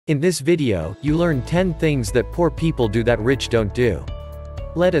In this video, you learn 10 things that poor people do that rich don't do.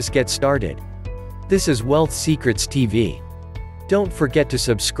 Let us get started. This is Wealth Secrets TV. Don't forget to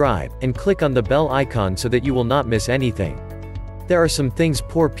subscribe, and click on the bell icon so that you will not miss anything. There are some things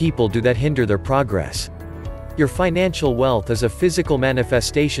poor people do that hinder their progress. Your financial wealth is a physical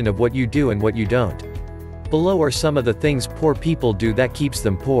manifestation of what you do and what you don't. Below are some of the things poor people do that keeps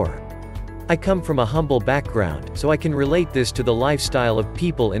them poor. I come from a humble background, so I can relate this to the lifestyle of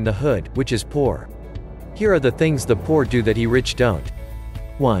people in the hood, which is poor. Here are the things the poor do that the rich don't.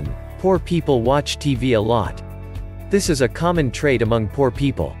 1. Poor people watch TV a lot. This is a common trait among poor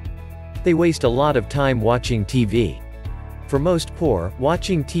people. They waste a lot of time watching TV. For most poor,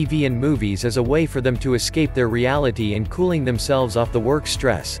 watching TV and movies is a way for them to escape their reality and cooling themselves off the work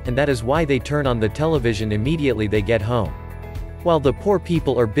stress, and that is why they turn on the television immediately they get home. While the poor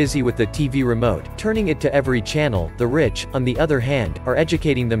people are busy with the TV remote, turning it to every channel, the rich, on the other hand, are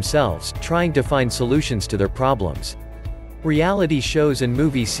educating themselves, trying to find solutions to their problems. Reality shows and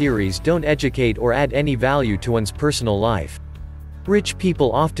movie series don't educate or add any value to one's personal life. Rich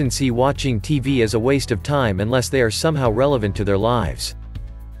people often see watching TV as a waste of time unless they are somehow relevant to their lives.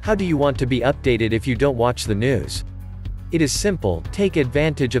 How do you want to be updated if you don't watch the news? It is simple: take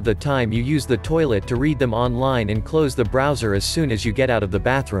advantage of the time you use the toilet to read them online and close the browser as soon as you get out of the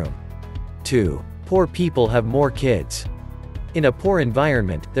bathroom. 2. Poor people have more kids. In a poor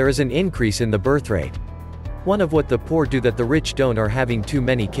environment, there is an increase in the birth rate. One of what the poor do that the rich don't are having too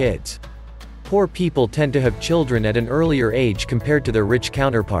many kids. Poor people tend to have children at an earlier age compared to their rich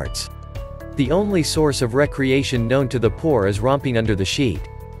counterparts. The only source of recreation known to the poor is romping under the sheet.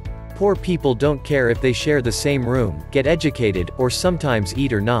 Poor people don't care if they share the same room, get educated, or sometimes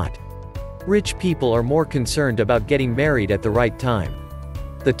eat or not. Rich people are more concerned about getting married at the right time.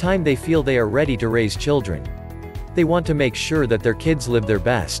 The time they feel they are ready to raise children. They want to make sure that their kids live their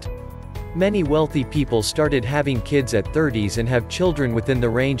best. Many wealthy people started having kids at 30s and have children within the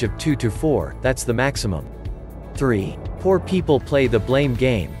range of 2 to 4, that's the maximum. 3. Poor people play the blame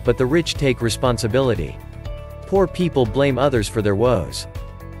game, but the rich take responsibility. Poor people blame others for their woes.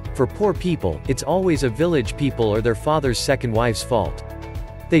 For poor people, it's always a village people or their father's second wife's fault.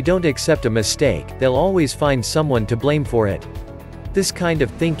 They don't accept a mistake, they'll always find someone to blame for it. This kind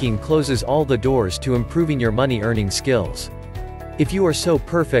of thinking closes all the doors to improving your money-earning skills. If you are so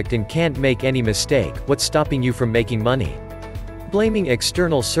perfect and can't make any mistake, what's stopping you from making money? Blaming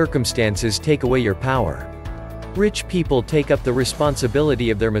external circumstances take away your power. Rich people take up the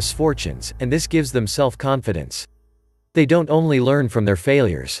responsibility of their misfortunes, and this gives them self-confidence. They don't only learn from their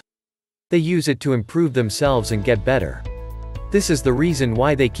failures. They use it to improve themselves and get better. This is the reason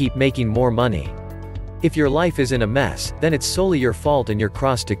why they keep making more money. If your life is in a mess, then it's solely your fault and your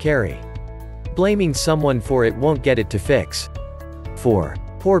cross to carry. Blaming someone for it won't get it to fix. 4.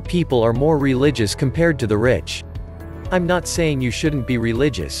 Poor people are more religious compared to the rich. I'm not saying you shouldn't be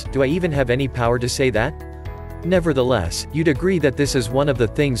religious. Do I even have any power to say that? Nevertheless, you'd agree that this is one of the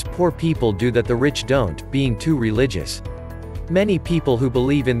things poor people do that the rich don't, being too religious. Many people who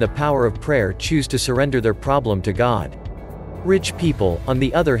believe in the power of prayer choose to surrender their problem to God. Rich people, on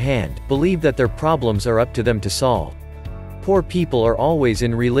the other hand, believe that their problems are up to them to solve. Poor people are always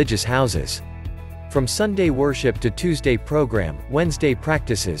in religious houses. From Sunday worship to Tuesday program, Wednesday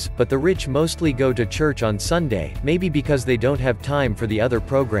practices, but the rich mostly go to church on Sunday, maybe because they don't have time for the other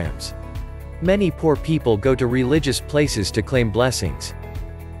programs. Many poor people go to religious places to claim blessings.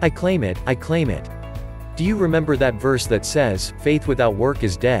 I claim it, I claim it. Do you remember that verse that says, faith without work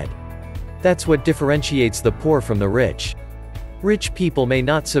is dead? That's what differentiates the poor from the rich. Rich people may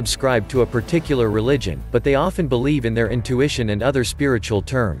not subscribe to a particular religion, but they often believe in their intuition and other spiritual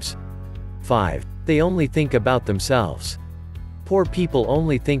terms. 5. They only think about themselves. Poor people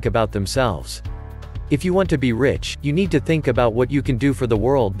only think about themselves. If you want to be rich, you need to think about what you can do for the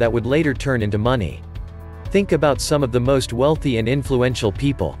world that would later turn into money. Think about some of the most wealthy and influential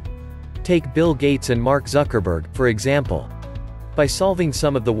people. Take Bill Gates and Mark Zuckerberg, for example. By solving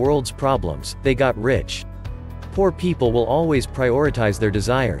some of the world's problems, they got rich. Poor people will always prioritize their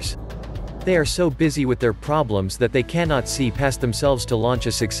desires. They are so busy with their problems that they cannot see past themselves to launch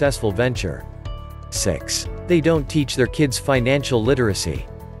a successful venture. 6. They don't teach their kids financial literacy.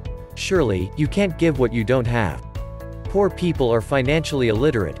 Surely, you can't give what you don't have. Poor people are financially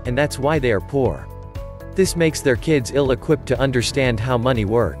illiterate, and that's why they are poor. This makes their kids ill-equipped to understand how money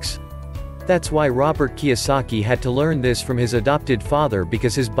works. That's why Robert Kiyosaki had to learn this from his adopted father,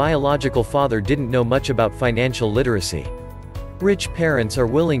 because his biological father didn't know much about financial literacy. Rich parents are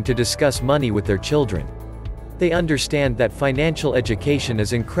willing to discuss money with their children. They understand that financial education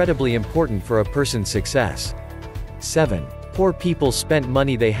is incredibly important for a person's success. 7. Poor people spent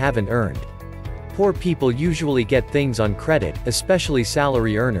money they haven't earned. Poor people usually get things on credit, especially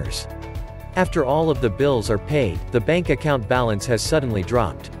salary earners. After all of the bills are paid, the bank account balance has suddenly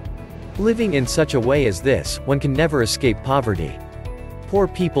dropped. Living in such a way as this, one can never escape poverty. Poor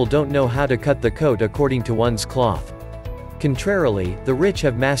people don't know how to cut the coat according to one's cloth. Contrarily, the rich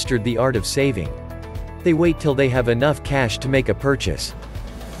have mastered the art of saving. They wait till they have enough cash to make a purchase.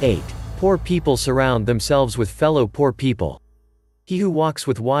 8. Poor people surround themselves with fellow poor people. He who walks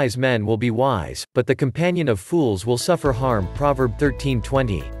with wise men will be wise, but the companion of fools will suffer harm. Proverb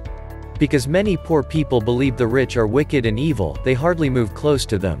 13:20. Because many poor people believe the rich are wicked and evil, they hardly move close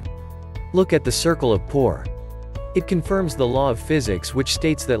to them. Look at the circle of poor. It confirms the law of physics, which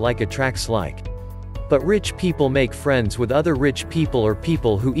states that like attracts like. But rich people make friends with other rich people or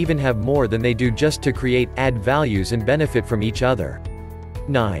people who even have more than they do just to create, add values and benefit from each other.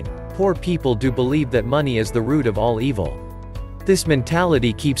 9. Poor people do believe that money is the root of all evil. This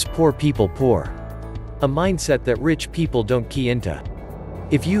mentality keeps poor people poor. A mindset that rich people don't key into.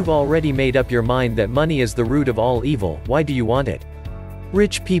 If you've already made up your mind that money is the root of all evil, why do you want it?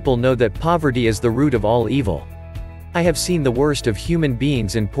 Rich people know that poverty is the root of all evil. I have seen the worst of human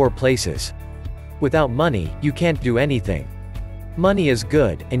beings in poor places. Without money, you can't do anything. Money is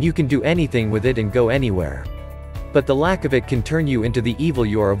good, and you can do anything with it and go anywhere. But the lack of it can turn you into the evil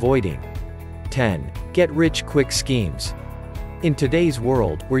you are avoiding. 10. Get rich quick schemes. In today's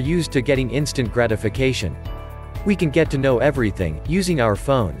world, we're used to getting instant gratification. We can get to know everything, using our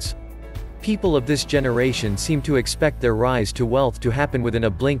phones. People of this generation seem to expect their rise to wealth to happen within a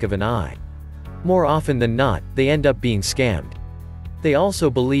blink of an eye. More often than not, they end up being scammed. They also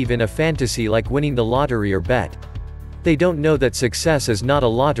believe in a fantasy like winning the lottery or bet. They don't know that success is not a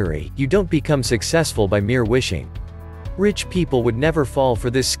lottery. You don't become successful by mere wishing. Rich people would never fall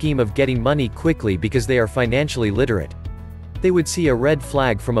for this scheme of getting money quickly because they are financially literate. They would see a red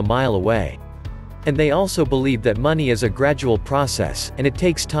flag from a mile away. And they also believe that money is a gradual process, and it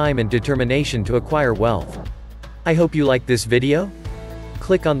takes time and determination to acquire wealth. I hope you like this video.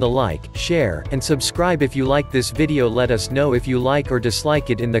 Click on the like, share, and subscribe if you like this video. Let us know if you like or dislike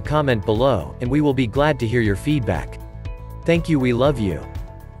it in the comment below, and we will be glad to hear your feedback. Thank you. We love you.